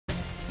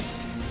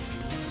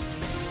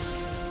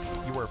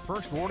your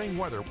first warning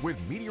weather with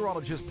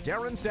meteorologist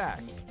Darren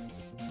Stack.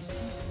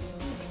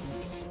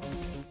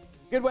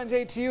 Good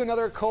Wednesday to you.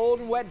 Another cold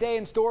and wet day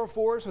in store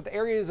for us with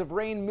areas of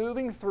rain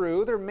moving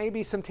through. There may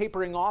be some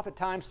tapering off at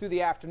times through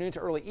the afternoon to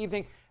early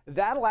evening.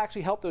 That'll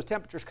actually help those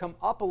temperatures come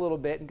up a little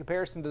bit in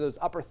comparison to those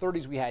upper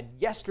 30s we had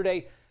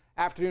yesterday.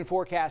 Afternoon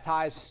forecast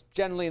highs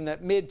generally in the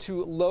mid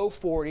to low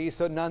 40s,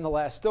 so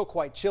nonetheless still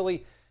quite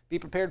chilly. Be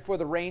prepared for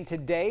the rain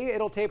today.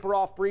 It'll taper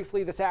off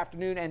briefly this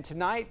afternoon and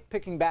tonight,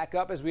 picking back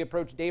up as we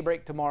approach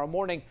daybreak tomorrow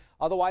morning.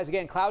 Otherwise,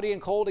 again, cloudy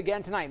and cold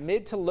again tonight.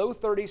 Mid to low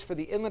 30s for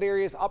the inland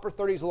areas, upper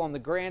 30s along the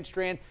Grand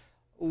Strand.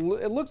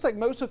 It looks like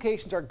most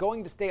locations are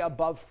going to stay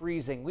above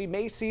freezing. We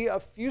may see a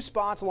few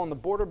spots along the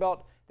border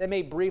belt that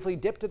may briefly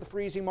dip to the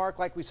freezing mark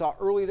like we saw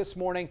early this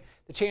morning.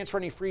 The chance for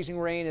any freezing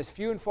rain is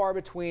few and far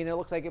between. It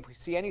looks like if we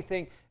see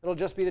anything, it'll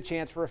just be the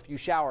chance for a few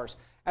showers.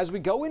 As we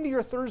go into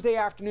your Thursday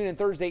afternoon and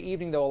Thursday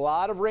evening, though, a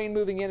lot of rain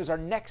moving in as our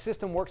next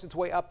system works its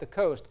way up the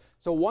coast.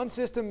 So one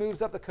system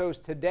moves up the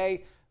coast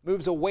today,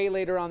 moves away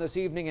later on this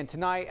evening and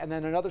tonight, and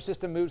then another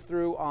system moves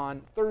through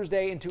on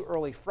Thursday into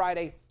early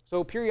Friday.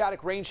 So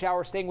periodic rain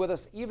showers staying with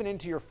us even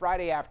into your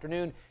Friday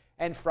afternoon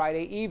and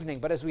Friday evening.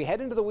 But as we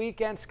head into the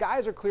weekend,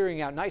 skies are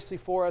clearing out nicely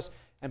for us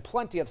and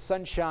plenty of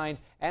sunshine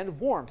and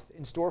warmth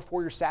in store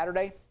for your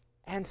Saturday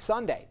and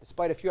Sunday,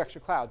 despite a few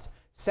extra clouds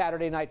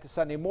Saturday night to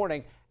Sunday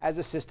morning as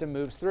the system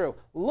moves through.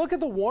 Look at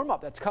the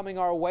warm-up that's coming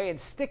our way and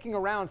sticking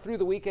around through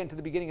the weekend to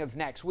the beginning of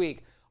next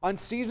week.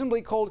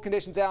 Unseasonably cold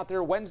conditions out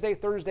there Wednesday,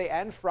 Thursday,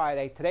 and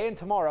Friday. Today and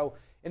tomorrow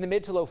in the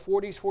mid to low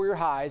 40s for your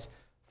highs.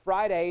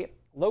 Friday,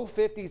 low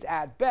 50s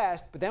at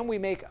best, but then we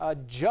make a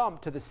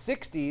jump to the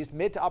 60s,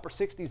 mid to upper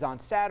 60s on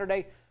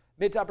Saturday,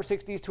 mid to upper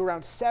 60s to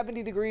around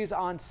 70 degrees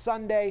on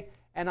Sunday,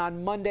 and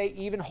on Monday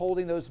even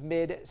holding those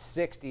mid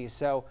 60s.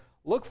 So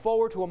look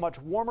forward to a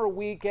much warmer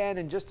weekend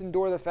and just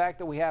endure the fact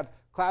that we have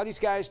cloudy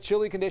skies,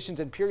 chilly conditions,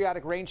 and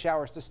periodic rain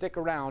showers to stick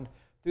around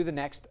through the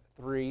next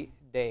 3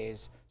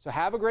 days. So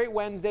have a great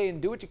Wednesday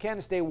and do what you can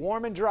to stay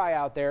warm and dry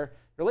out there.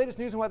 Your latest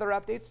news and weather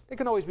updates, they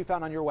can always be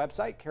found on your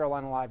website,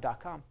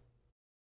 carolinalive.com.